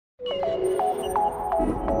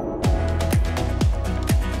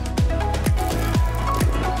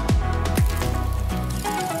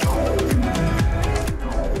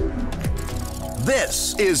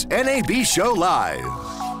This is NAB Show Live.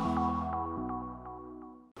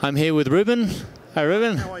 I'm here with Ruben. Hi,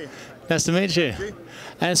 Ruben. How are you? Nice to meet you.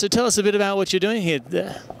 And so tell us a bit about what you're doing here.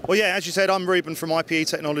 Well, yeah, as you said, I'm Ruben from Ipe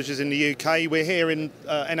Technologies in the UK. We're here in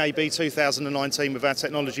NAB 2019 with our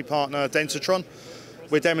technology partner, Densitron.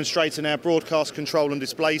 We're demonstrating our broadcast control and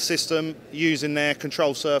display system using their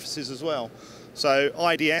control surfaces as well. So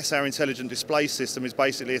IDS, our intelligent display system, is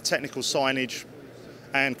basically a technical signage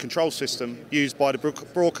and control system used by the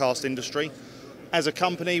broadcast industry. As a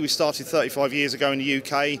company, we started 35 years ago in the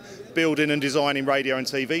UK, building and designing radio and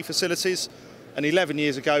TV facilities. And 11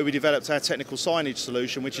 years ago, we developed our technical signage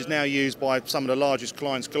solution, which is now used by some of the largest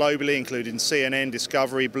clients globally, including CNN,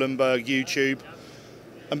 Discovery, Bloomberg, YouTube.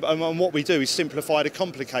 And what we do is simplify the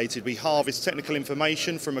complicated. We harvest technical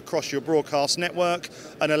information from across your broadcast network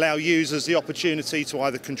and allow users the opportunity to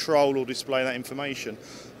either control or display that information.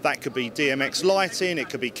 That could be DMX lighting, it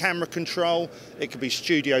could be camera control, it could be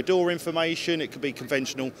studio door information, it could be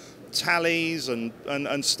conventional tallies and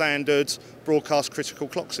standard broadcast critical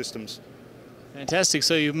clock systems. Fantastic.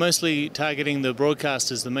 So you're mostly targeting the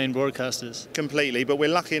broadcasters, the main broadcasters? Completely, but we're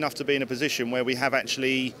lucky enough to be in a position where we have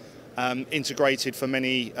actually integrated for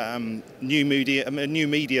many new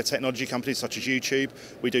media technology companies such as YouTube.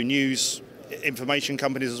 We do news information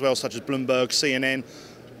companies as well, such as Bloomberg, CNN,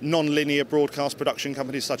 non-linear broadcast production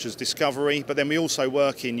companies such as Discovery, but then we also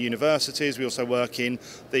work in universities, we also work in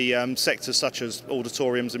the sectors such as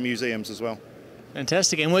auditoriums and museums as well.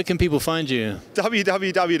 Fantastic. And where can people find you?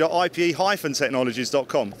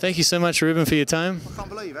 www.ipe-technologies.com. Thank you so much, Ruben, for your time. I can't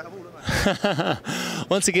believe it.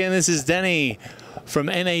 Once again, this is Danny from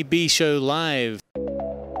NAB Show Live.